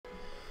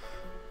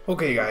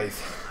Okay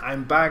guys,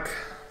 I'm back.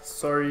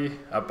 Sorry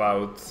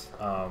about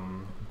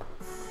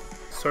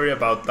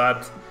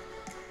that.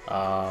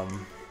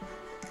 Um,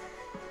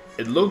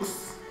 it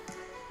looks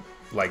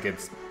like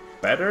it's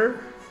better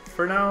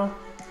for now.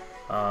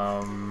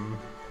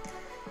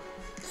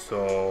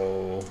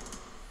 So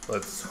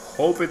let's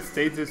hope it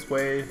stays this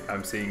way.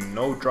 I'm seeing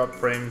no drop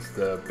frames.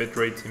 The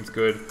bitrate seems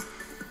good.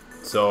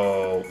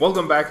 So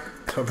welcome back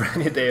to a brand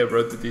new day of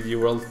Road to TCG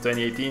Worlds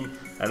 2018.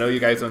 I know you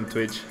guys on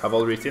Twitch have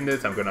already seen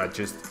this. I'm gonna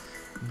just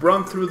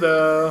run through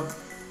the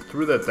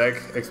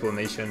deck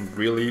explanation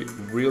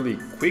really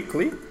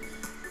quickly,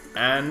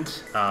 and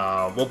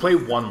we'll play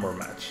one more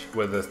match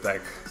with this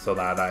deck so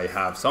that I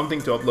have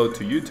something to upload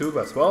to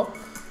YouTube as well.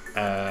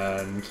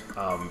 And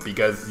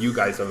because you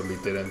guys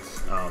obviously didn't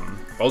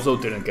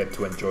get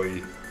to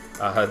enjoy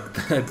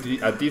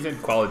a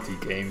decent quality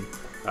game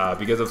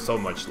because of so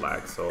much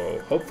lag. So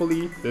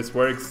hopefully this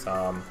works.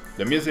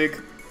 The music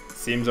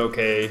seems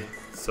okay.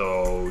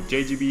 So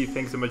JGB,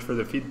 thanks so much for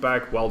the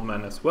feedback.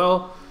 Wildman as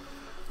well.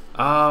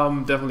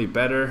 Definitely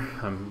better.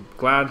 I'm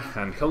glad.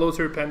 And hello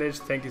Sir Appendage,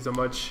 thank you so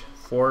much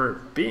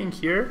for being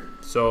here.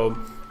 So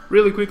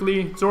really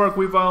quickly, Zoroark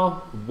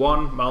Weavile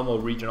won Mallow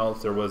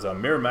Regionals. There was a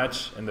mirror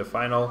match in the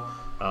final.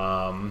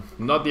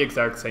 Not the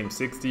exact same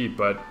 60,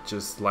 but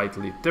just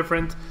slightly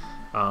different.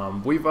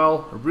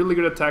 Weavile, a really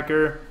good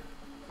attacker.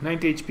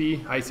 90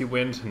 HP, Icy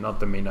Wind, not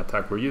the main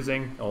attack we're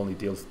using, only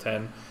deals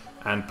 10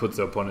 and puts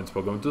the opponent's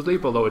Pokemon to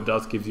sleep, although it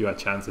does give you a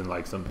chance in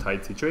like some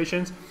tight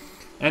situations.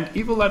 And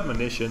Evil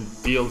Admonition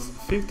deals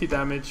 50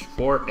 damage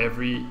for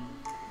every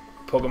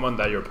Pokemon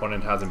that your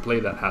opponent has in play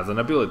that has an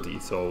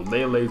ability. So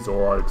Lele,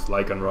 Zoroarks,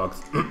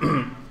 Lycanrocs,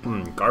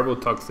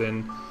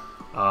 Garbotoxin,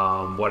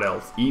 what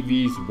else?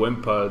 Eevees,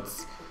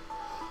 Wimputs,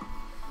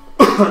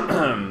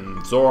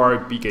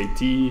 Zoroark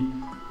BKT,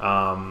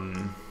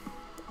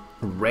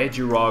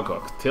 Regirock,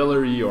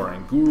 Octillery,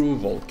 Oranguru,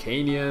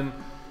 Volcanion.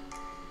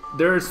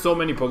 There are so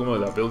many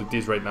Pokemon with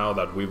abilities right now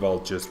that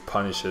Weavile just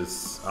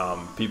punishes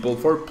people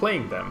for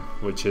playing them,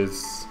 which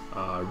is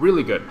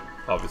really good,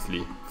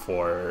 obviously,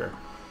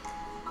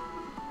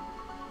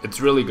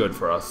 it's really good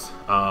for us.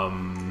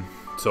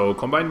 So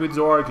combined with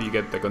Zoroark, you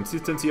get the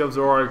consistency of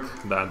Zoroark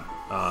that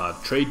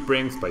trait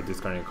brings by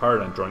discarding a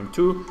card and drawing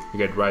 2. You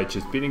get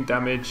righteous beating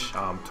damage,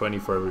 20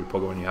 for every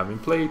Pokemon you have in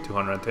play,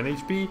 210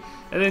 HP.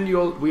 And then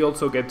we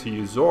also get to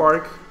use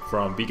Zoroark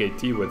from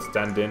BKT with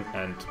stand-in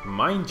and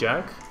Mind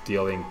Jack,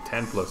 dealing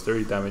 10 plus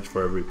 30 damage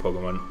for every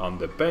Pokemon on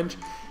the bench.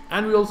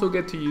 And we also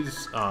get to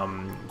use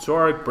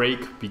Zoroark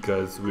Break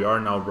because we are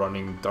now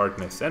running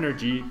Darkness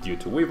Energy due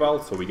to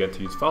Weavile, so we get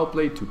to use Foul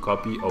Play to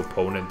copy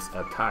opponents'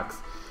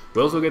 attacks.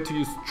 We also get to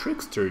use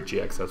Trickster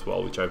GX as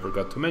well, which I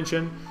forgot to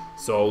mention.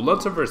 So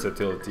lots of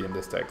versatility in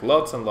this deck,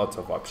 lots and lots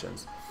of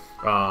options.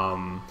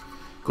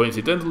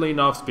 Coincidentally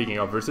enough, speaking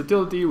of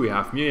versatility, we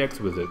have Mew-EX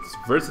with its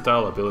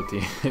versatile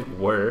ability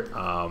where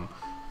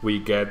we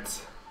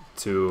get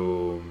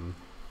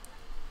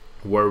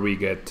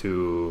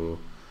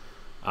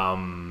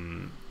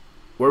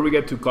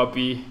to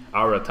copy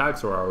our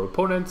attacks or our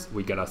opponents.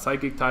 We get a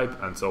psychic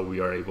type, and so we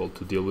are able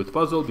to deal with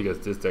Puzzle because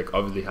this deck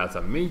obviously has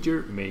a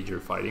major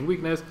fighting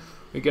weakness.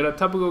 We get a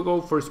Tapu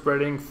Koko for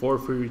spreading, 4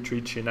 free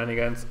retreat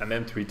shenanigans, and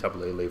then 3 Tapu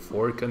Lele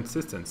for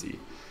consistency.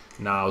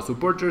 Now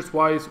supporters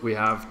wise, we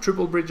have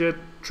triple Brigette,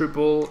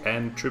 triple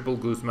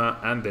Guzma,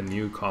 and the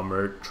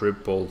newcomer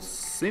triple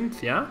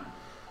Cynthia.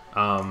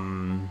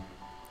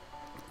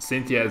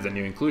 Cynthia is the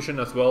new inclusion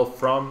as well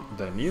from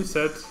the new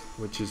set,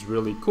 which is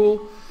really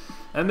cool.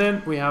 And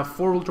then we have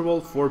 4 Ultra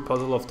Ball, 4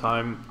 Puzzle of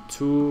Time,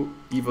 2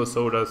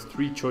 Evosodas,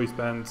 3 Choice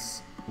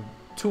Bands,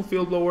 2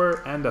 Field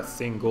Blower, and a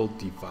single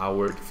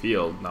Devoured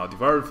Field. Now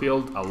Devoured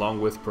Field,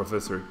 along with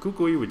Professor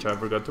Kukui, which I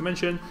forgot to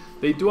mention,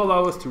 they do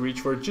allow us to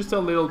reach for just a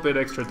little bit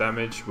extra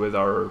damage with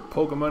our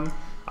Pokemon.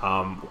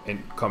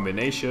 In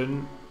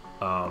combination,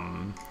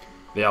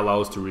 they allow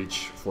us to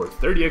reach for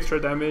 30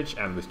 extra damage,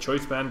 and with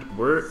Choice Band,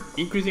 we're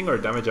increasing our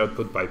damage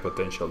output by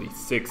potentially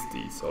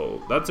 60.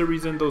 So that's the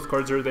reason those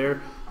cards are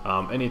there.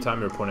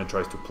 Anytime your opponent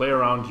tries to play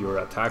around your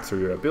attacks or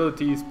your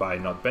abilities by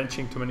not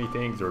benching too many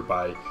things or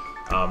by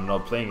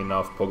not playing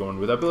enough Pokemon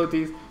with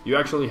abilities, you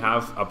actually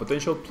have a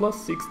potential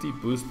plus 60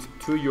 boost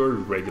to your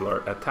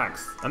regular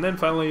attacks. And then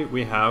finally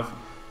we have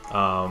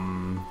 4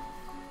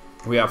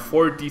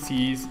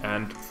 DCs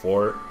and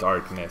 4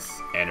 Darkness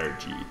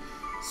Energy.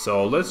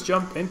 So let's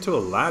jump into a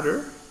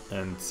ladder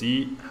and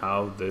see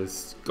how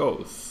this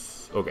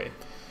goes. Okay.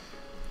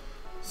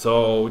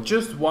 So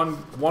just one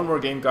more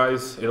game,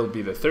 guys. It'll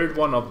be the 3rd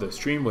one of the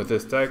stream with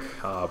this deck,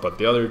 but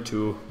the other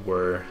 2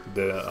 were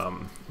the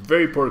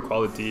very poor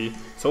quality.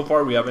 So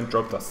far we haven't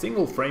dropped a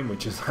single frame,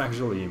 which is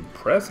actually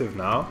impressive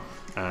now,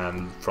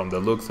 and from the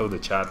looks of the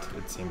chat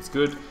it seems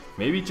good.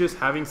 Maybe just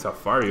having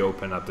Safari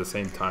open at the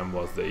same time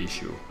was the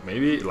issue.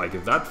 Maybe like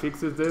if that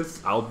fixes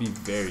this, I'll be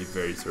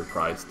very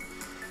surprised.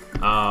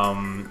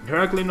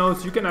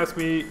 Heraclinos, you can ask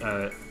me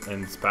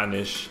in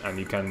Spanish and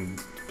you can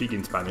speak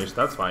in Spanish,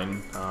 that's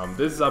fine.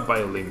 This is a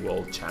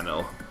bilingual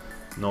channel.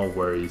 No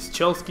worries.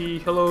 Chelsea,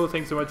 hello,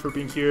 thanks so much for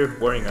being here,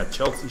 wearing a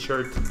Chelsea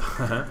shirt.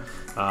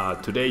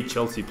 Today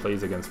Chelsea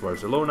plays against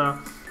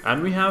Barcelona,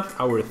 and we have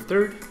our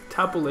third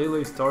Tapu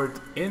Lele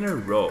start in a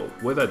row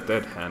with a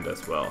dead hand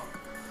as well.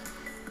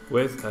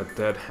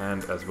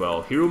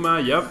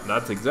 Hiruma, yep,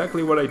 that's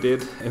exactly what I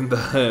did in the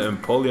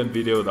Empoleon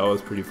video. That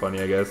was pretty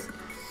funny, I guess.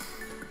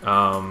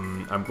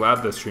 I'm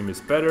glad the stream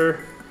is better.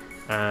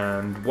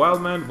 And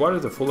Wildman, what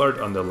is the full art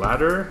on the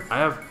ladder?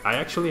 I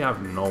actually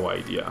have no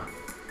idea.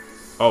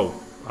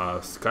 Oh,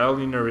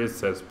 Skyliner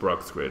says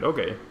Brock's Grid.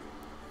 Okay.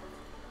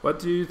 What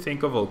do you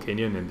think of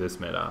Volcanion in this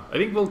meta? I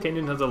think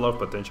Volcanion has a lot of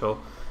potential.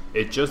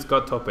 It just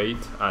got top 8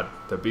 at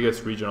the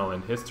biggest regional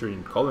in history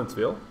in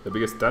Collinsville. The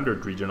biggest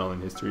standard regional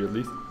in history, at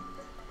least.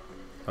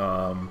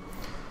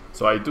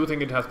 So I do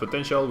think it has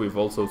potential. We've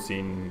also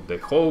seen the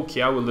whole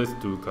Kiawe list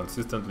do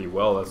consistently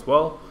well as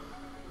well.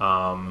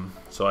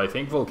 So I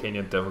think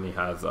Volcanion definitely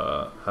has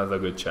a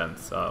good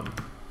chance.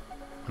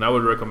 And I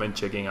would recommend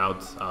checking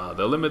out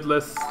the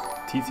Limitless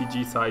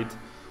TCG site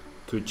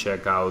to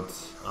check out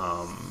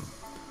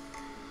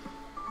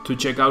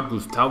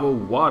Gustavo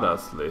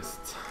Wada's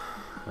list.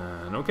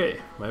 And okay,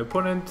 my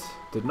opponent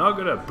did not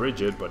get a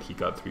Brigette, but he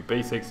got 3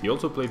 basics. He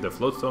also played the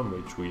Floatstone,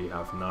 which we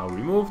have now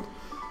removed.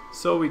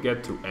 So we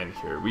get to end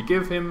here. We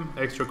give him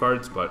extra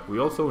cards, but we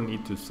also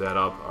need to set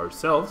up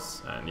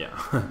ourselves. And yeah,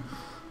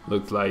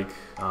 looks like,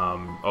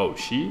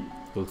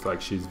 looks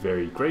like she's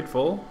very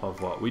grateful of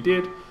what we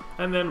did.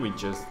 And then we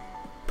just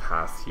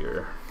pass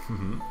here.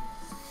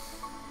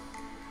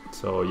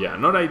 So yeah,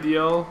 not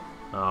ideal.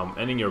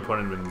 Ending your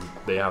opponent when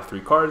they have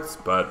 3 cards,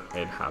 but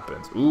it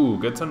happens. Ooh,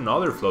 gets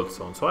another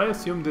Floatstone. So I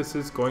assume this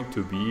is going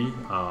to be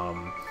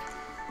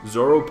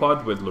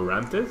Zoropod with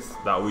Lurantis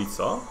that we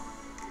saw.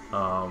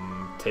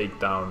 Take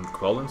down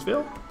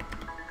Collinsville.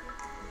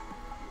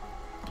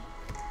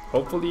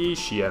 Hopefully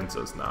she ends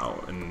us now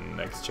in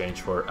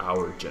exchange for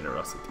our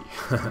generosity.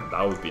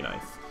 That would be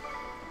nice.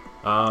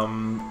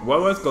 Why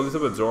was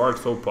Elizabeth Zoroark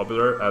so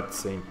popular at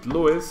St.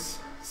 Louis?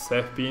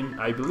 Sefpin,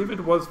 I believe it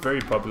was very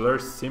popular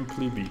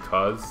simply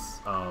because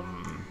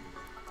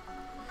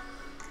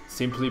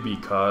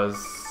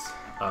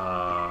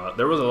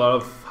there was a lot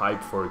of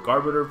hype for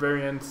Garbiter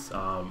variants.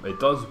 It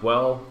does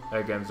well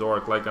against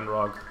Zoroark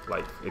Lycanroc,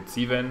 like it's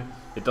even.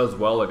 It does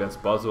well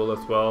against Buzzwole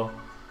as well.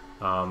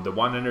 The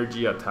 1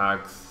 energy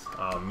attacks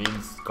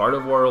means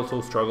Gardevoir also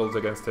struggles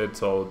against it,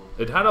 so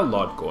it had a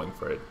lot going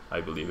for it.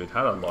 I believe it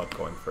had a lot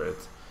going for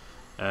it.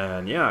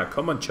 And yeah,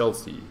 come on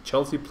Chelsea.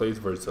 Chelsea plays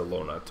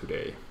Barcelona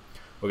today.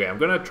 Okay, I'm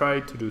gonna try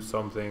to do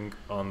something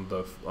on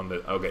the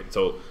okay,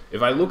 so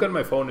if I look at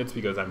my phone, it's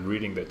because I'm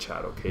reading the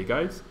chat, okay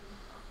guys?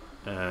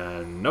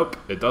 And nope,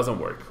 it doesn't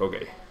work.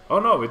 Okay. Oh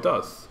no, it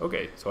does.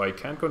 Okay, so I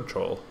can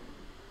control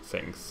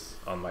things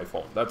on my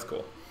phone. That's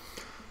cool.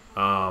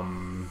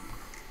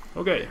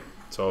 Okay,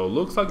 so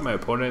looks like my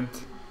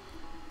opponent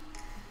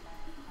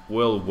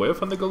will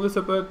whiff on the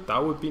Elizabeth.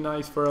 That would be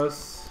nice for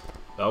us.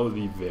 That would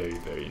be very,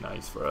 very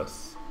nice for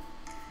us.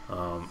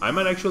 I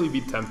might actually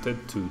be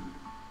tempted to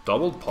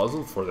double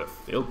puzzle for the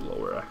Field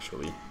Blower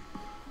actually.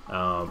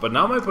 But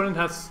now my opponent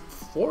has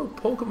 4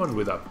 Pokemon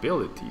with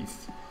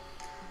abilities.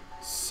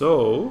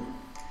 So,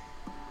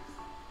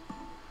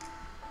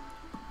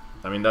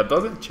 I mean, that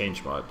doesn't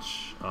change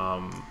much.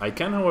 I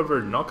can,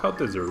 however, knock out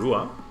the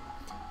Zorua,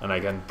 and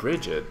I can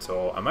bridge it,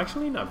 so I'm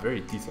actually in a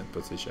very decent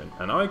position.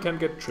 And now I can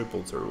get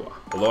triple Zorua.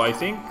 Although I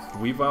think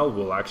Weavile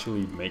will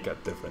actually make a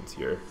difference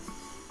here.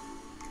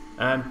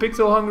 And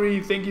Pixel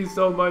Hungry, thank you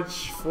so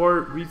much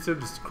for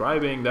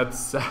resubscribing. That's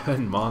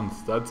 7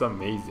 months. That's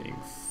amazing.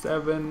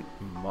 7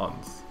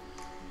 months.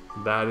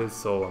 That is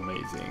so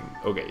amazing.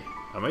 Okay,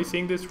 am I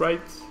saying this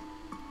right?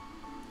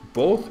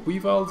 Both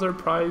Weaviles are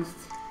prized?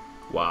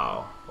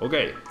 Wow.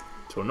 Okay,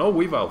 so no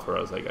Weavile for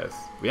us, I guess.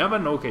 We have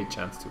an okay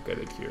chance to get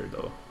it here,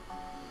 though.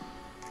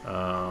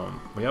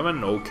 We have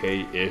an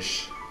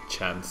okay-ish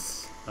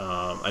chance.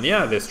 And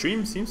yeah, the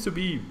stream seems to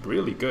be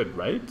really good,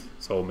 right?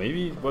 So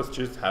maybe it was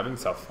just having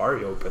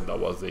Safari open that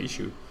was the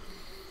issue.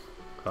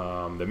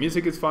 The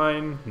music is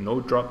fine,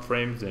 no drop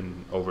frames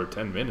in over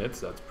 10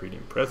 minutes, that's pretty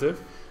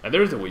impressive. And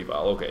there's the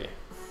Weavile, okay.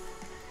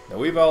 The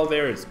Weavile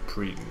there is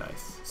pretty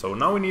nice. So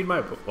now we need my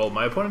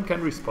opponent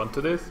can respond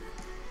to this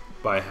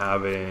by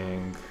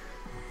having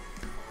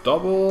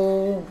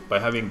double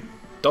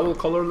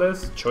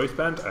colorless, choice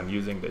band, and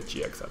using the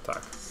GX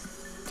attack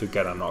to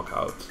get a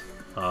knockout.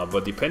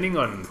 But depending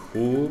on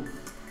who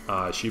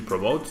she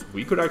promotes,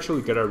 we could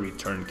actually get a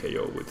return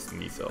KO with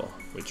Sneasel,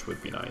 which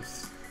would be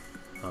nice.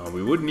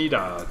 We would need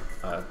a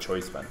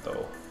choice band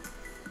though.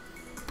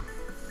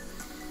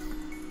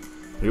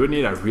 We would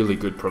need a really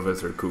good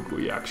Professor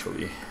Kukui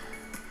actually.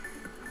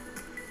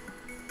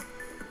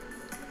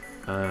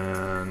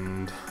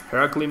 And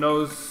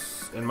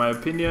Heraclinos, in my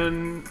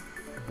opinion,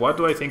 what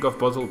do I think of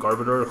Puzzle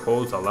Garbiter,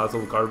 Hose,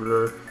 Alazal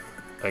Garbiter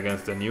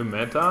against the new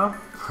meta?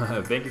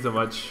 Thank you so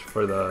much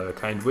for the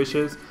kind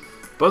wishes.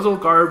 Puzzle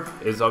Garb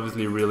is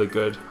obviously really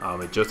good.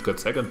 It just got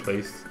 2nd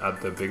place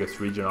at the biggest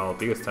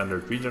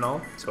standard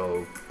regional,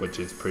 so which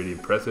is pretty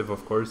impressive,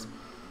 of course.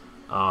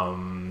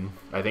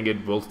 I think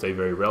it will stay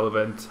very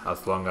relevant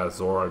as long as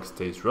Zoroark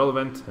stays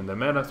relevant in the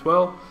meta as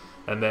well.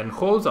 And then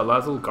Ho's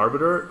Alazal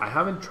Garbiter, I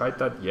haven't tried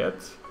that yet,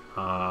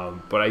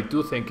 but I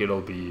do think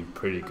it'll be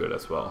pretty good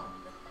as well.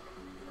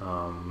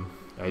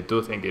 I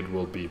do think it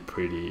will be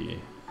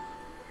pretty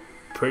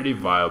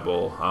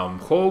viable.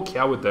 Ho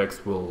Kiawe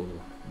decks will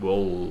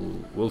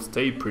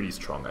stay pretty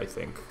strong, I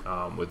think,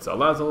 with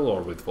Zalazal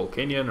or with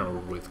Volcanion or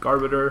with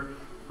Garbiter.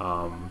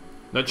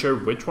 Not sure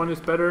which one is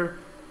better,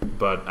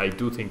 but I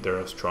do think they're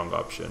a strong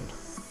option.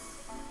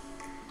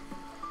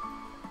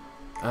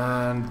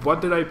 And what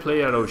did I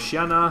play at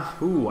Oceania?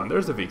 Ooh, and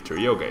there's a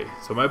victory. Okay,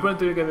 so my opponent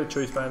didn't get a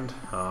choice band.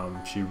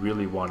 She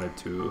really wanted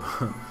to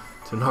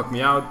to knock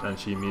me out, and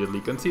she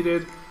immediately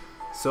conceded.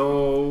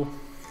 So,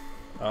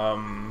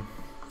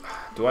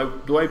 do I?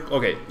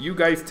 Okay, you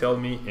guys tell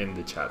me in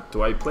the chat.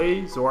 Do I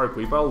play Zoroark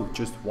Weavile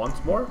just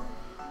once more,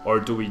 or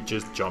do we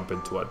just jump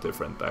into a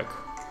different deck?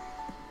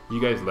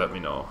 You guys let me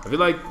know. I feel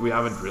like we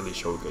haven't really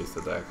showcased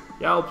the deck.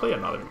 Yeah, I'll play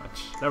another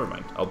match. Never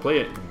mind. I'll play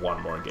it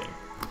one more game.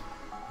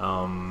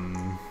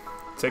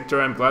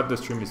 Sector, I'm glad the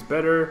stream is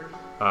better.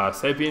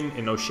 Sapien,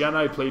 in Oceania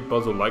I played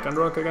Puzzle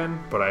Lycanroc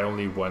again, but I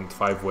only went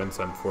 5 wins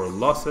and 4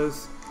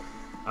 losses.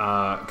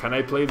 Can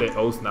I play the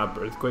O-Snap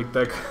Earthquake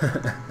deck?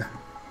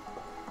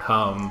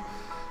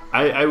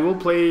 I will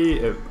play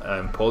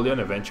Empoleon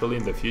eventually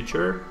in the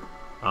future,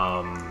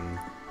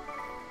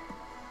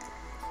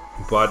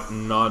 but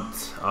not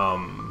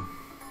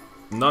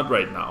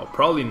right now.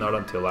 Probably not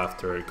until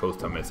after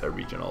Costa Mesa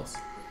Regionals.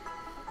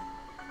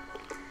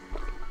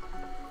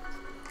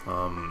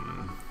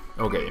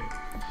 Okay.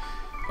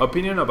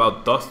 Opinion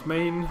about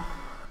Dustmane.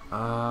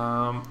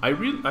 I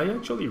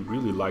actually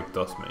really like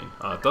Dustmane.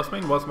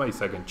 Dustmane was my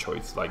second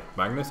choice. Like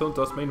Magnezone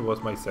Dustmane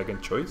was my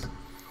second choice,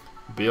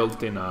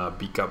 built in a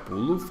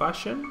Bikapulu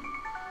fashion.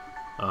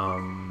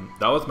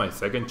 That was my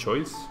second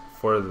choice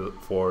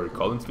for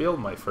Collinsville.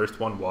 My first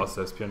one was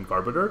Espion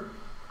Garbiter.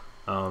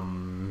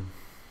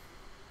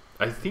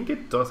 I think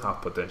it does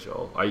have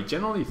potential. I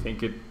generally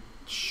think it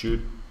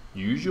should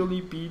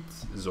usually beat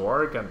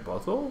Zoroark and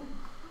Puzzle.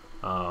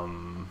 I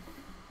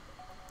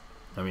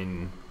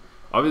mean,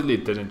 obviously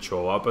it didn't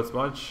show up as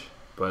much,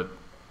 but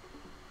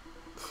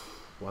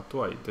what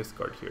do I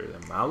discard here? The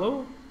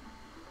Mallow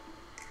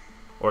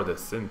or the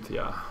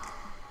Cynthia?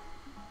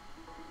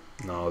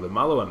 No, the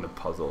Mallow and the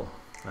Puzzle.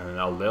 And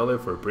I'll Lele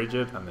for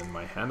Brigette, and then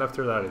my hand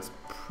after that is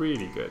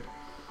pretty good.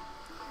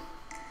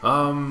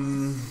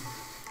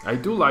 I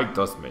do like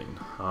Dustmane.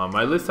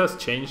 My list has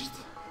changed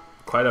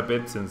quite a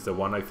bit since the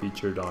one I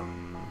featured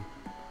on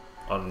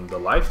the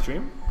live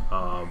stream,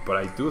 but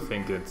I do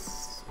think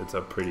it's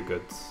a pretty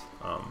good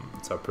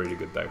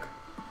deck.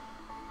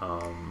 I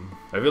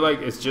feel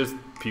like it's just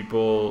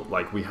people,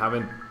 like, we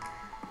haven't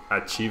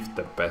achieved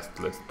the best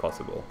list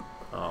possible,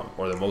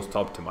 or the most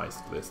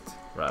optimized list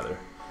rather.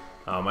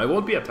 I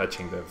won't be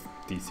attaching the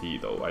DC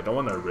though. I don't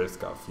want to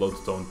risk a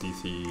Floatstone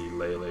DC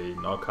Lele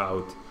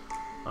knockout.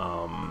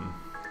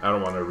 I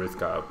don't want to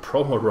risk a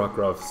promo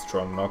Rockruff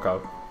strong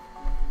knockout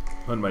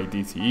on my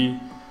DCE.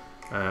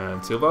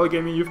 And Silval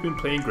Gaming, you've been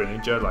playing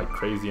Greninja like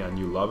crazy and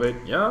you love it.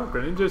 Yeah,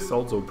 Greninja is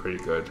also pretty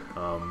good.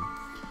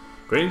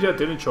 Greninja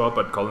didn't show up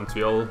at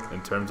Collinsville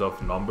in terms of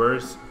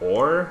numbers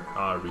or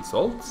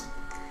results,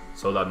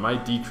 so that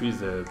might decrease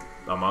the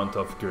amount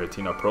of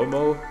Giratina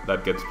promo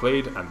that gets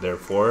played, and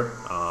therefore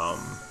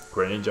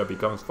Greninja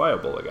becomes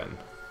viable again.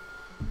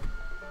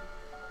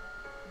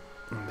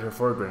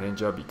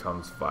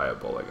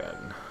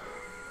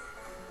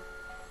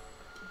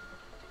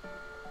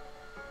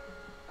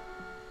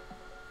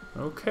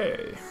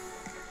 Okay.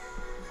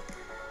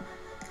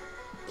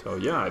 So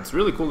yeah, it's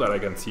really cool that I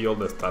can see all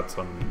the stats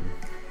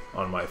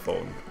on my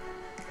phone.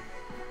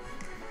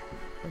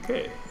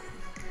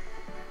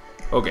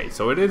 Okay,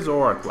 so it is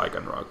Zoroark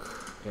Lycanroc,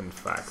 in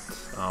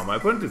fact. My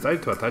opponent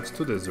decided to attach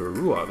to the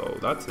Zorua though,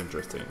 that's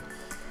interesting.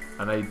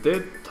 And I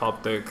did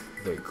top deck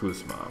the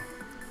Guzma.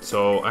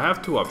 So I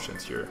have two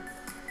options here.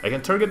 I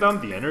can target down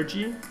the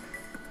energy,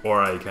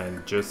 or I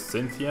can just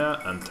Cynthia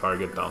and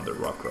target down the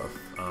Rockruff.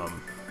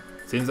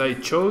 Since I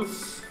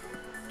chose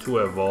to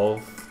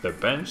evolve the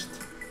benched,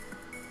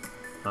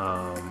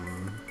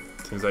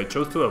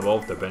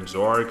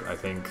 Zoroark, I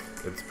think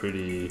it's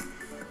pretty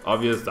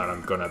obvious that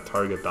I'm gonna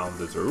target down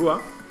the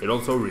Zorua. It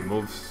also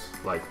removes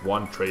like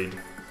one trade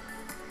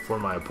for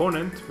my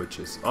opponent, which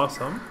is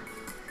awesome.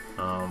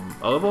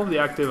 I'll evolve the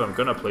active. I'm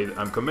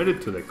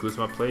committed to the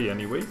Guzma play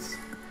anyways.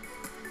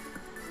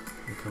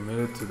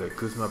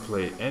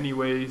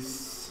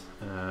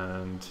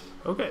 And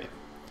okay.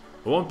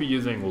 We won't be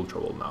using Ultra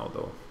Ball now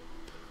though.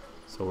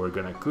 So we're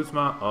gonna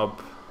Guzma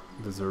up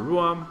the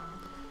Zorua.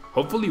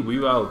 Hopefully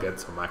Weavile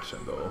gets some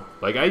action though.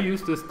 Like, I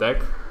used this deck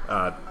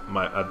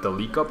at the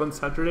League Cup on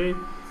Saturday,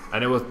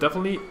 and it was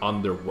definitely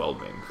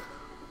underwhelming.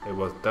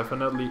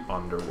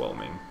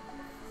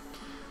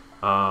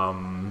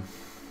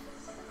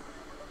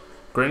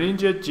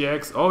 Greninja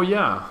GX. Oh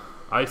yeah,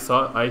 I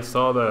saw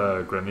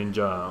the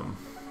Greninja.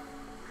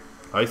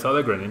 I saw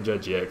the Greninja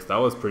GX. That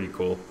was pretty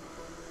cool.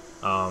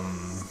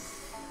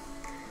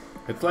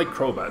 It's like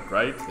Crobat,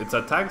 right? Its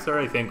attacks are,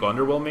 I think,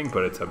 underwhelming,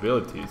 but its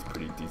ability is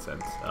pretty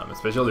decent,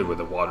 especially with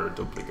the water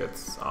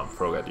duplicates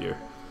Frogadier.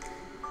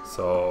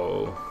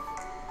 So,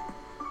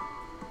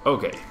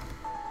 okay.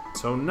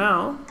 So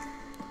now,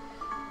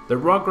 the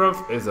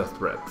Rockruff is a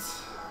threat.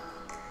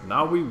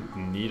 Now we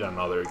need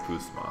another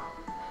Guzma.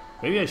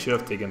 Maybe I should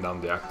have taken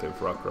down the active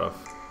Rockruff.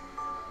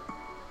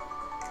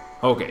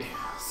 Okay,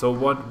 so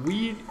what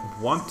we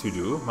want to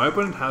do, my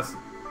opponent has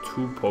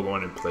 2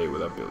 Pokemon in play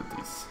with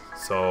abilities.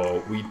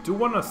 So we do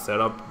want to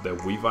set up the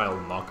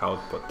Weavile knockout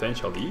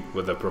potentially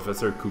with the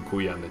Professor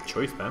Kukui and the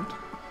Choice Band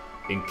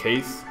in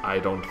case I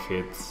don't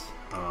hit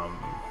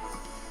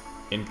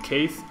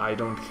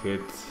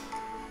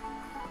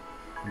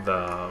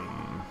the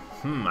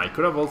I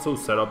could have also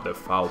set up the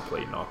Foul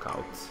Play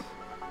knockout.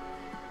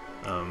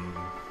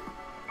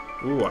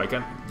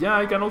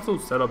 I can also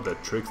set up the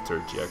Trickster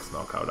GX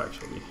knockout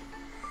actually.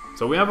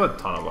 So we have a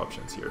ton of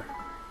options here.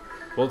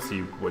 We'll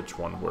see which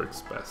one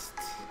works best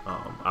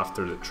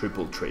after the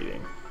triple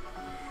trading.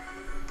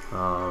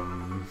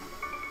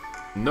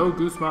 No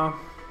Guzma,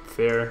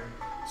 fair.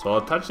 So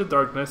I'll attach the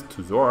Darkness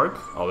to Zoroark,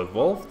 I'll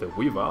evolve the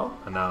Weavile,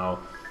 and now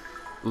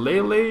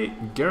Lele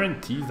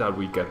guarantees that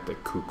we get the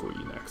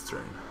Kukui next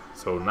turn.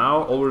 So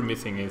now all we're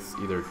missing is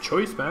either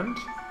Choice Band.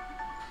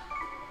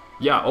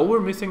 Yeah, all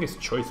we're missing is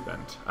Choice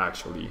Band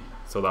actually,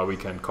 so that we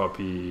can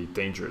copy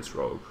Dangerous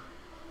Rogue.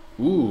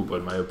 Ooh,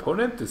 but my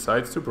opponent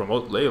decides to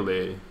promote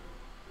Lele.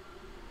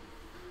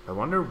 I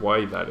wonder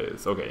why that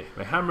is. Okay,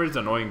 the hammer is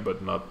annoying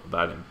but not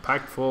that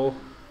impactful.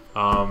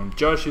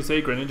 Josh, you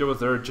say Greninja was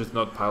there, just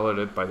not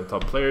piloted by the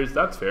top players.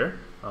 That's fair.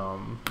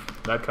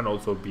 That can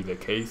also be the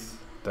case,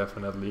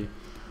 definitely.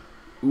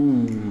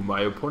 Ooh,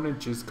 my opponent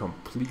just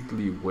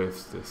completely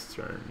whiffs this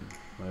turn.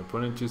 My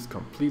opponent just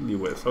completely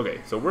whiffs.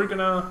 Okay, so we're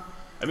gonna...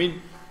 I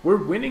mean, we're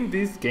winning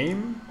this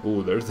game.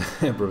 Ooh, there's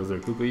Professor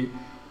Kukui.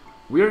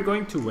 We are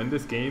going to win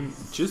this game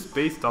just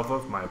based off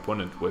of my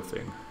opponent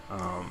whiffing.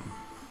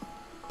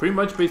 Pretty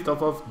much based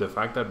off of the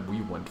fact that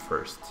we went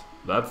first.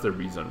 That's the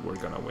reason we're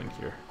gonna win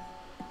here.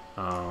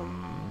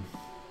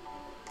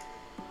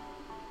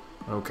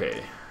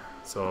 Okay,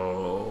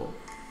 so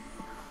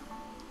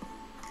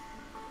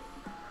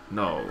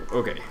no.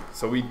 Okay,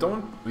 so we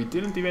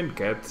didn't even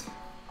get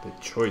the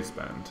Choice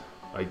Band.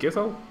 I guess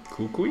I'll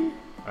Kukui.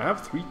 I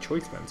have 3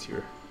 Choice Bands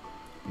here.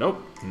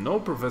 Nope, no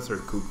Professor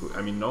Kukui.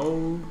 I mean,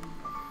 no.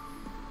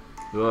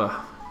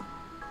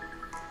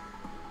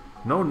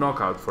 No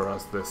knockout for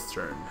us this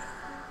turn,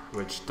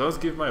 which does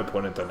give my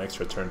opponent an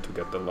extra turn to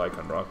get the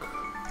Lycan Rock.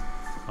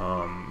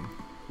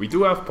 We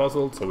do have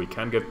Puzzle, so we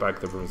can get back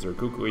the Professor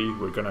Kukui.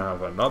 We're gonna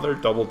have another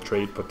double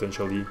trade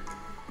potentially.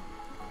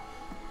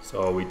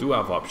 So we do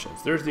have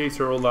options. There's the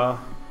Acerola.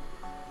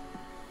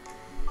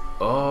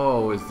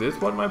 Oh, is this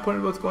what my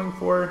opponent was going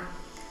for?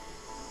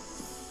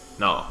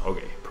 No,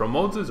 okay.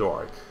 Promotes the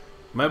Zoroark.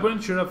 My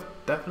opponent should have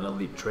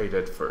definitely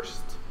traded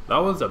first. That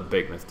was a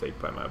big mistake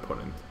by my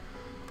opponent.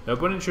 My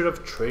opponent should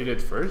have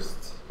traded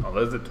first,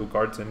 unless the 2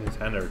 cards in his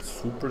hand are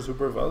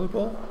super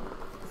valuable.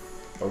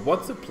 Or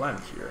what's the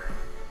plan here?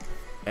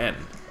 N.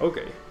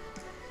 Okay.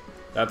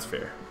 That's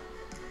fair.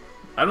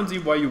 I don't see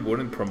why you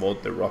wouldn't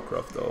promote the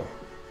Rockruff though.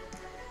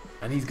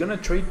 And he's gonna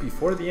trade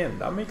before the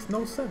end. That makes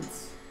no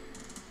sense.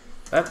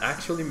 That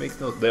actually makes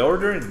no... The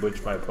order in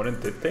which my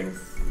opponent did things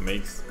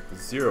makes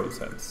 0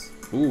 sense.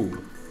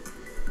 Ooh.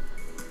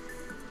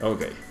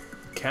 Okay.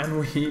 Can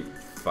we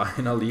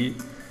finally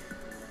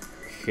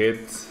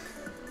hit...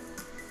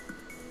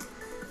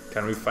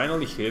 Can we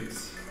finally hit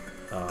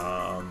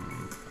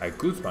a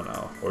Guzma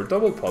now? Or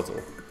double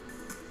Puzzle?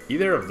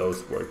 Either of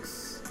those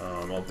works.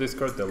 I'll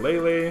discard the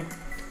Lele.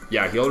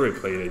 Yeah, he already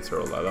played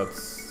Acerola.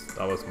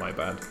 That was my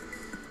bad.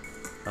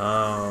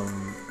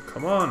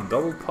 Come on,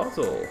 double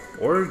Puzzle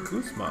or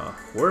Guzma.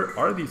 Where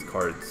are these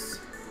cards?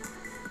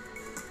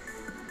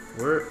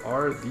 Where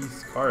are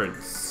these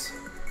cards?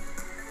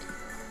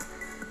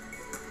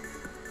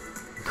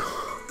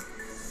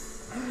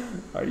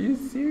 Are you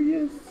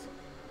serious?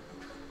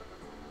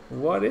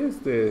 What is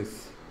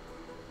this?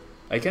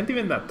 I can't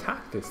even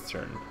attack this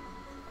turn.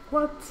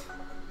 What?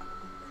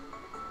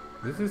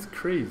 This is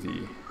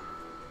crazy.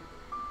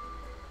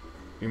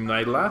 In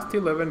my last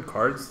 11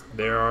 cards,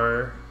 there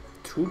are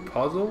 2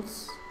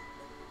 Puzzles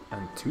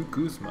and 2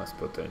 Guzmas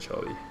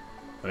potentially.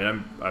 I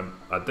mean, I'm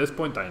at this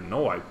point I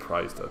know I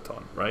priced a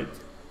ton, right?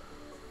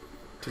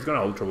 Just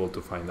gonna Ultra Ball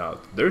to find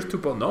out. There's 2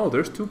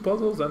 there's 2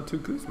 Puzzles and 2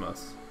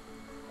 Guzmas.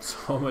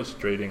 So much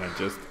trading and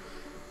just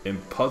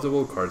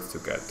impossible cards to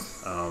get.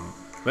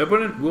 My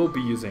opponent will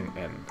be using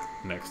N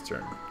next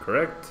turn,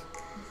 correct?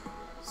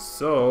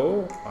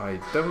 So I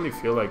definitely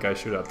feel like I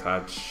should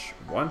attach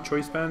 1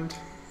 Choice Band.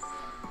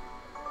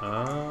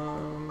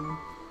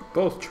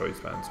 Both Choice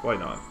Bands, why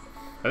not?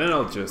 And then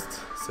I'll just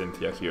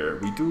Cynthia here.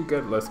 We do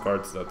get less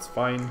cards, that's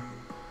fine.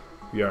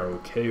 We are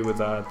okay with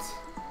that.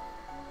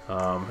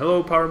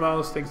 Hello Power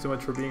Mouse, thanks so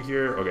much for being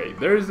here. Okay,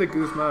 there's the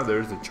Guzma,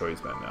 there's the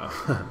Choice Band now.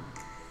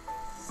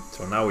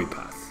 So now we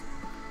pass.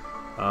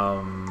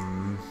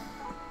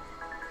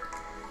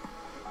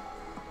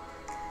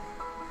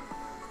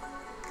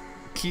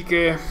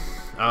 Kike,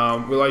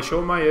 Will I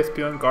show my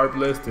SPN garb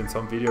list in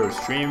some video or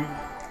stream?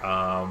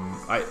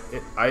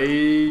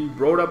 I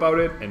wrote about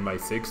it in my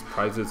 6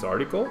 prizes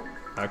article,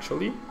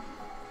 actually.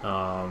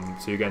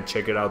 So you can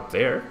check it out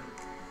there.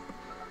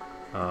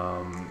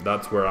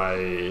 That's where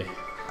I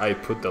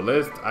put the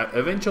list.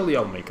 Eventually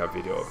I'll make a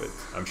video of it.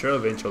 I'm sure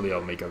eventually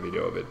I'll make a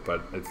video of it,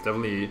 but it's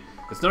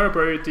not a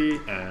priority,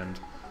 and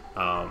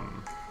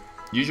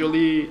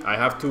usually I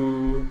have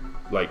to,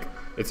 like,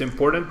 it's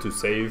important to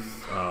save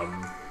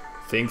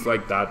things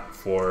like that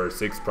for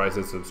 6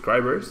 prizes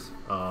subscribers.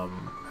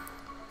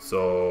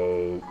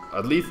 So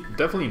at least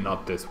definitely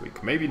not this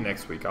week. Maybe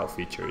next week I'll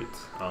feature it.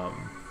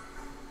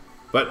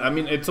 But I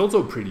mean, it's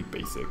also pretty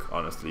basic,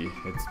 honestly.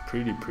 It's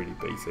pretty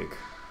basic.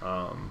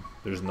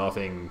 There's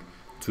nothing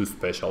too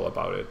special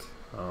about it.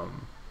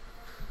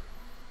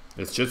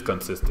 It's just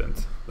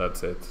consistent.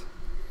 That's it.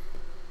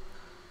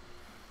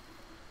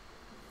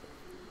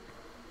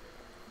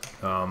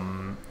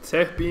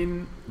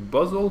 Sehbin,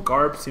 Puzzle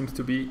Garb seems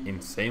to be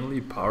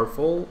insanely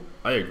powerful.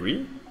 I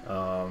agree.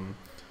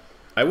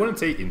 I wouldn't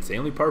say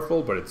insanely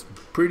powerful, but it's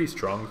pretty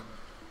strong.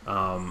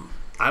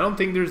 I don't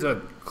think there's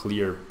a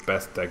clear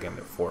best deck in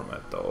the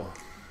format though.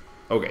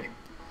 Okay.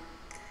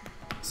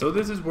 So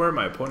this is where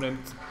my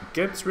opponent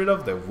gets rid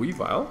of the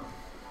Weavile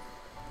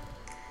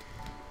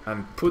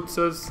and puts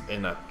us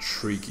in a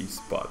tricky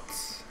spot.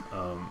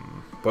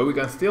 But we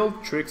can still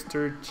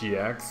Trickster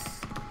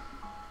GX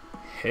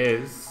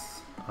his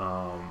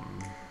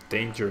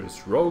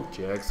dangerous Rogue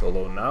GX,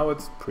 although now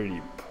it's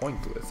pretty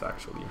pointless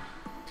actually.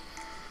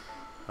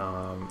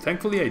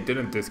 Thankfully I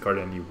didn't discard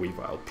any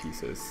Weavile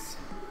pieces.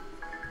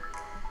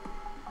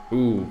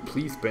 Ooh,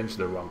 please bench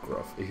the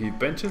Rockruff. If he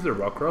benches the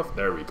Rockruff,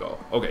 there we go.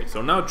 Okay,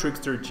 so now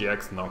Trickster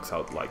GX knocks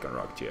out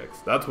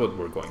Zoroark-GX. That's what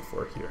we're going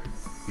for here.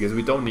 Because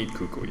we don't need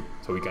Kukui.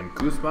 So we can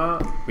Guzma.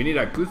 We need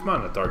a Guzma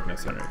and a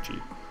Darkness Energy.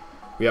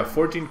 We have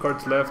 14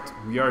 cards left.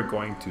 We are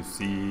going to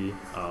see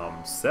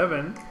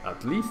 7,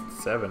 at least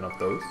 7 of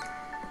those.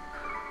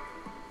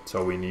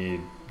 So we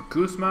need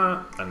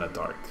Guzma and a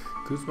Dark.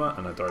 Guzma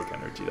and a Dark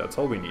Energy. That's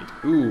all we need.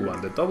 Ooh,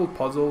 and the double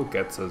puzzle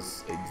gets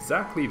us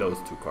exactly those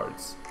 2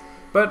 cards.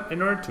 But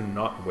in order to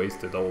not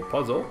waste the double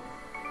puzzle,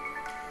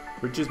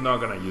 we're just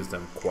not gonna use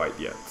them quite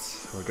yet.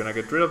 We're gonna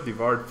get rid of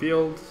Devoured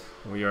Field.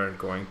 We are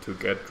going to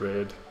get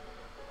rid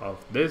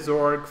of this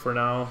Zoroark for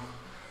now.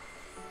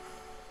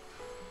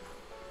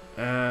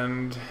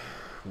 And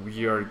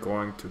we are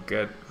going to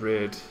get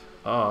rid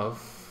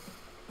of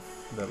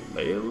the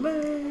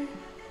Lele.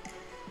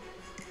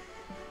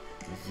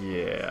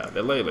 Yeah,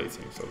 the Lele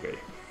seems okay.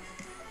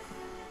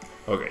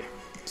 Okay.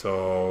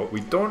 So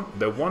we don't,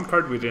 the one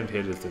card we didn't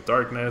hit is the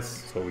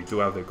Darkness, so we do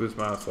have the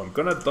Guzma, so I'm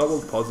gonna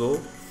double puzzle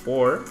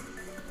for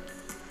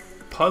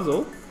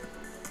Puzzle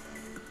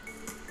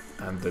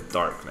and the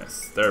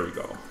Darkness. There we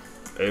go.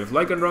 If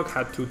Lycanroc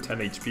had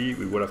 210 HP,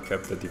 we would have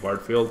kept the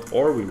Devoured Field,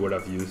 or we would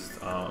have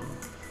used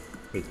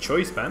the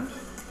Choice Band,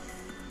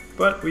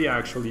 but we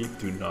actually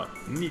do not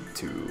need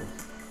to.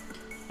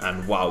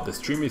 And wow, the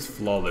stream is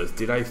flawless.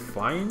 Did I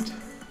find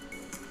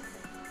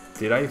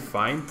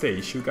the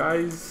issue,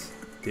 guys?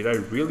 Did I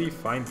really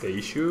find the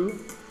issue?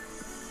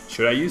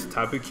 Should I use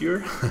Tapu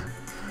Cure?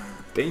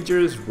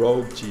 Dangerous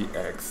Rogue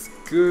GX.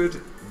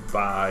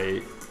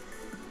 Goodbye.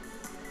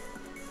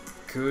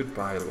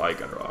 Goodbye,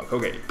 Lycanroc.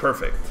 Okay,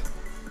 perfect.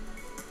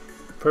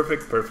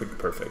 Perfect.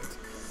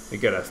 We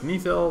get a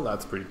Sneasel,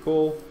 that's pretty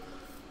cool.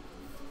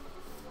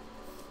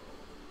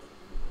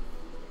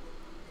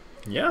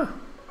 Yeah,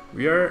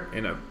 we are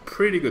in a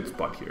pretty good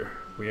spot here.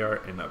 We are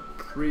in a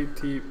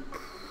pretty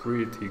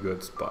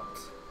good spot.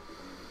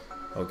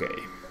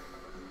 Okay.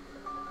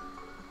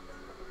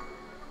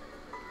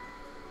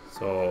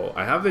 So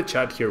I have the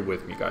chat here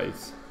with me,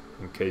 guys,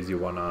 in case you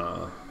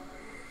wanna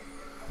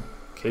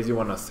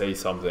say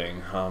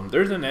something.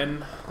 There's an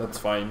N, that's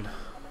fine.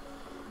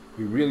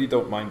 We really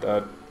don't mind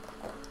that.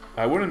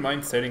 I wouldn't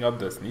mind setting up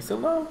the Sneasel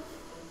now.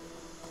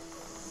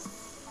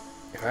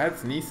 If I had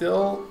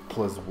Sneasel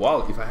plus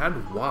Wally, if I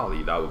had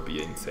Wally, that would be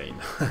insane.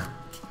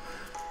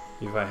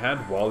 If I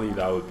had Wally,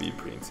 that would be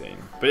pretty insane.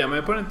 But yeah, my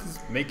opponent is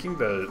making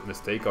the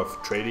mistake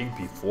of trading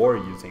before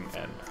using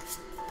N.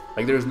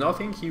 Like, there's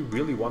nothing he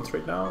really wants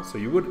right now, so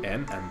you would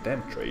N and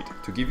then trade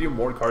to give you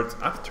more cards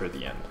after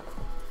the end.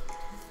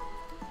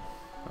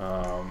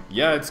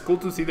 Yeah, it's cool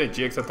to see the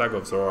GX attack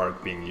of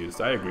Zoroark being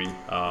used, I agree.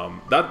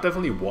 That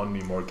definitely won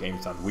me more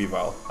games than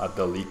Weavile at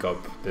the League Cup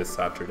this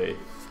Saturday.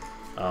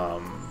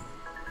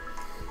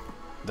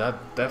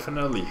 That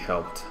definitely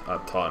helped a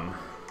ton.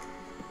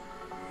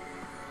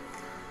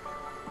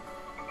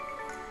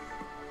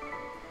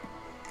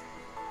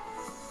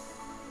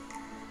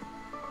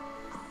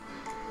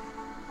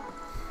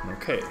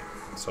 Okay,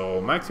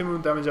 so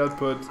maximum damage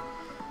output.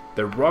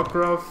 The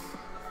Rockruff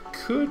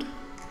could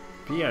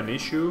be an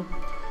issue.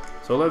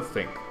 So let's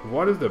think.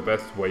 What is the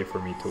best way for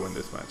me to win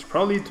this match?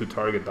 Probably to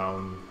target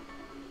down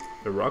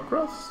the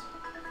Rockruffs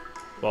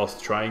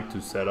whilst trying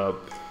to set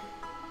up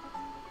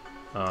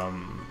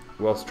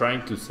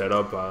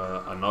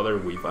another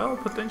Weavile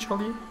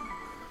potentially.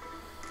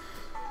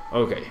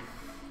 Okay,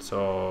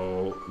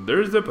 So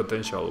there's the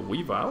potential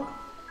Weavile.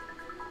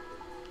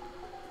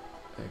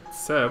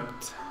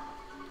 Except,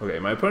 okay,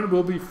 my opponent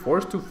will be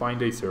forced to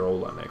find a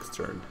Zoroark next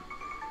turn.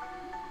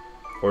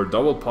 Or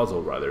double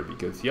puzzle rather,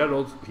 because he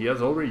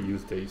has already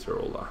used a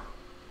Zoroark.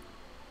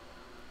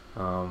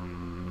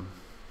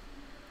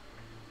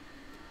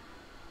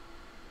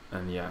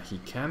 And yeah, he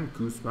can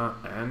Guzma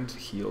and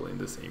heal in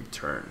the same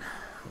turn,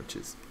 which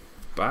is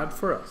bad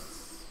for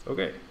us.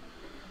 Okay.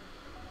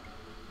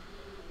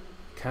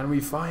 Can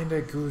we find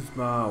a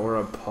Guzma or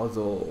a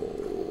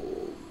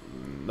puzzle?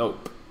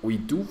 Nope. We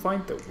do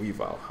find the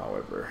Weavile,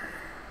 however,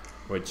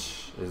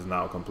 which is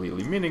now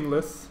completely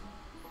meaningless.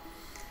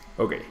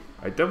 Okay,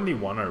 I definitely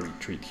want to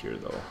retreat here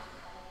though.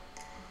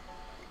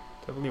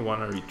 Definitely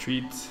want to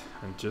retreat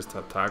and just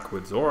attack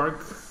with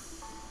Zoroark.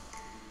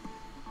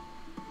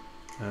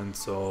 And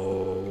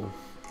so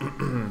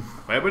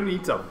my opponent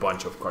needs a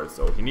bunch of cards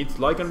though. He needs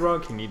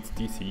Lycanroc, he needs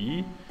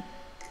DCE,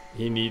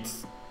 he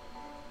needs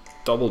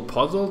double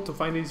puzzle to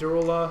find a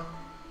Zoroark,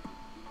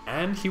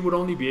 and he would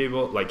only be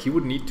able, like, he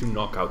would need to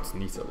knock out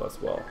Sneasel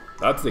as well.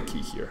 That's the key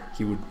here.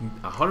 He would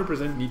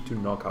 100% need to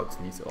knock out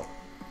Sneasel.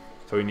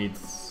 So he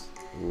needs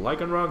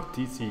Lycanroc,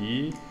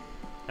 DCE,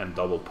 and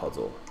double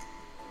puzzle.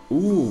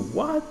 Ooh,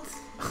 what?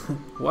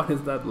 What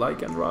is that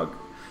Lycanroc?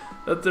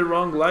 That's the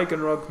wrong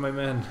Lycanroc, my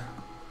man.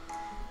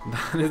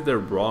 That is the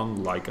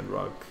wrong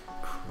Lycanroc.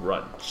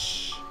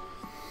 Crunch.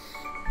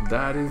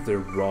 That is the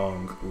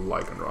wrong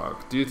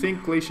Lycanroc. Do you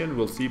think Glacian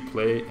will see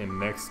play in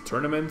next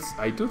tournaments?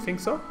 I do think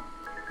so.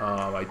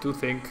 I do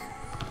think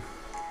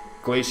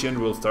Glacian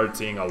will start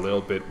seeing a little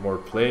bit more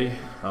play.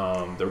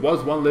 There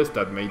was one list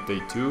that made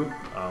day 2.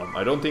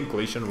 I don't think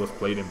Glacian was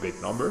played in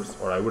big numbers,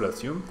 or I would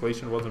assume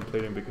Glacian wasn't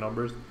played in big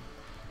numbers.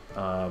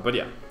 But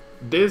yeah,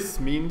 this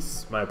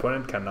means my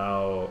opponent can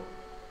now,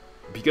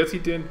 because he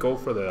didn't go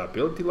for the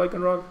ability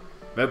Lycanroc,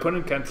 my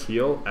opponent can't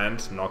heal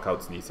and knock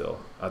out Sneasel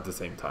at the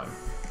same time.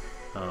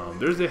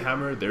 There's the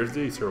hammer, there's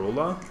the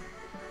Zoroark,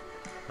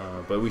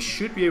 but we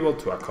should be able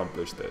to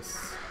accomplish this.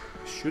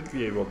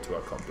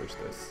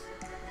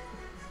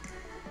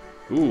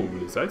 Ooh,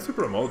 decides to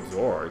promote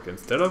Zoroark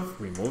instead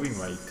of removing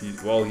my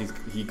well,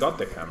 he got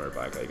the hammer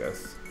back, I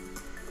guess.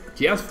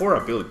 He has 4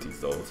 abilities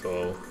though,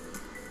 so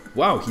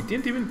wow, he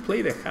didn't even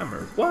play the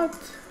hammer. What?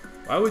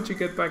 Why would you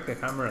get back the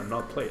hammer and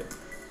not play it?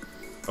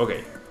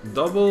 Okay,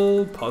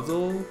 double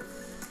puzzle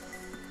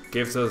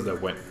gives us the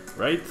win,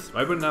 right?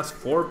 My opponent has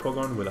 4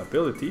 Pokemon with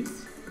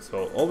abilities,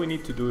 so all we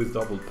need to do is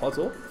double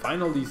puzzle.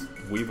 Finally,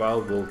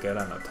 Weavile will get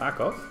an attack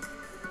off.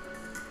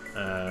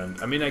 And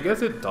I mean, I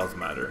guess it does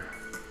matter.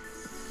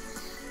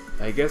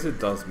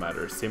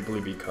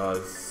 Simply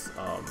because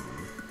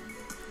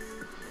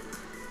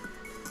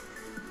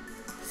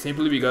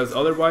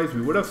otherwise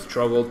we would have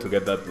struggled to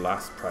get that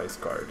last prize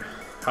card.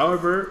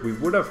 However, we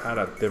would have had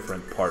a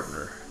different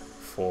partner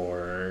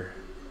for...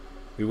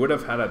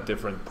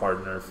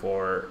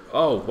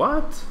 Oh,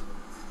 what?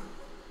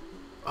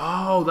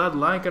 Oh, that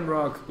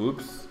Lycanroc.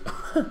 Oops.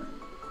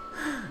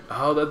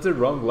 Oh, that's the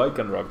wrong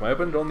Lycanroc. My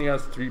opponent only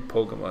has 3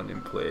 Pokemon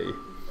in play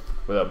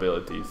with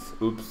abilities.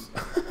 Oops.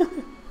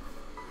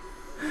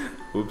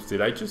 Oops,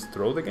 did I just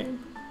throw the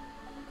game?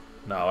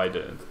 No, I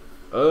didn't.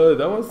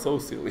 That was so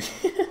silly.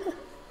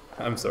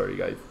 I'm sorry,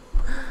 guys.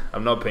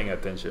 I'm not paying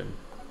attention.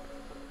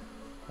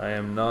 I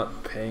am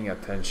not paying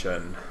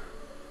attention.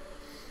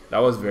 That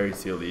was very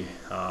silly.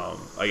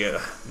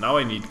 Now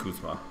I need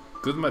Guzma.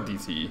 Guzma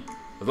DCE.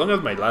 As long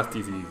as my last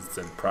DCE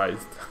isn't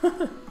prized.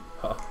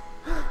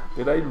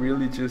 Did I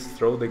really just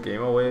throw the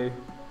game away?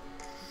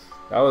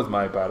 That was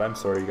my bad. I'm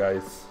sorry,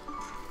 guys.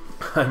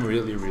 I'm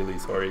really, really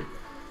sorry.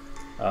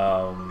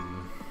 I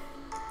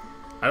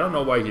don't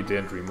know why he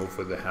didn't remove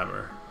for the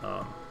hammer.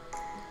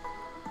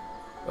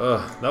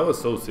 That was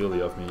so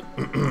silly of me.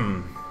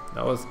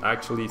 That was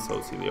actually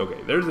so silly.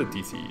 Okay, there's a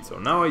DCE. So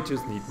now I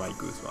just need my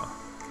Guzma.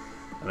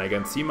 And I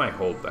can see my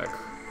holdback.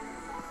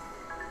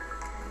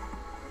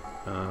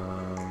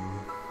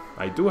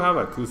 I do have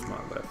a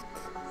Guzma left,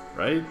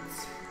 right?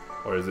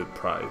 Or is it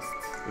prized?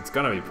 It's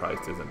gonna be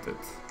prized, isn't it?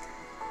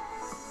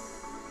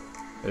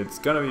 It's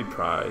gonna be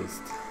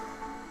prized.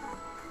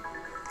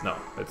 No,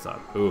 it's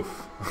not.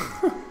 Oof.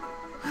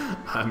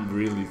 I'm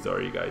really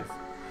sorry, guys.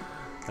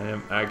 I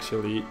am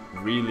actually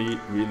really,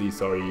 really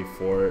sorry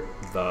for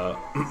the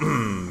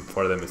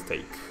for the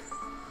mistake.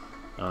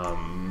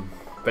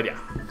 But yeah,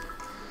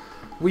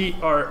 we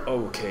are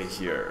okay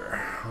here.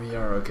 We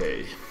are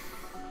okay.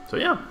 So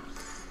yeah,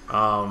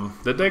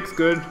 the deck's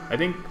good. I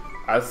think,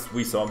 as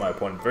we saw my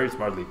opponent very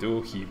smartly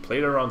do, he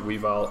played around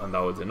Weavile and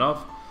that was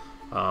enough.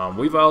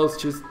 Weavile is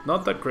just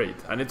not that great,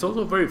 and it's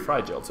also very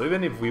fragile, so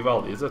even if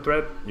Weavile is a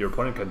threat, your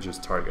opponent can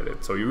just target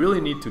it. So you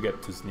really need to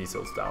get 2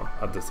 Sneasels down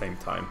at the same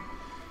time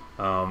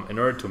in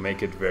order to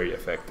make it very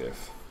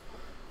effective.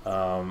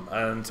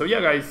 And so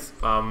yeah, guys,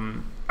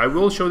 I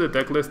will show the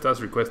deck list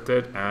as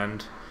requested,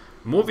 and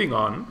moving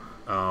on,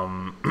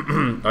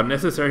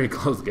 unnecessary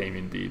close game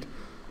indeed.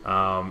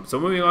 So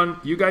moving on,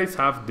 you guys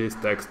have these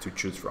decks to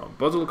choose from: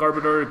 Puzzle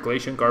Carpenter,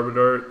 Glacian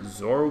Carpenter,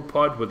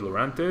 Zoropod with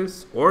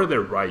Lurantis, or the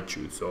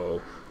Raichu.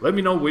 So let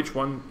me know which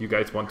one you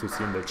guys want to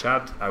see in the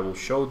chat. I will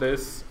show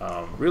this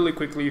really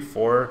quickly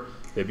for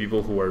the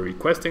people who are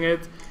requesting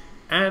it,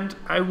 and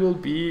I will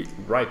be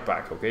right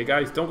back. Okay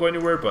guys, don't go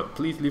anywhere, but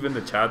please leave in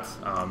the chat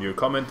your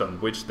comment on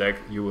which deck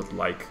you would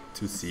like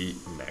to see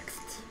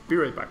next. Be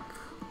right back.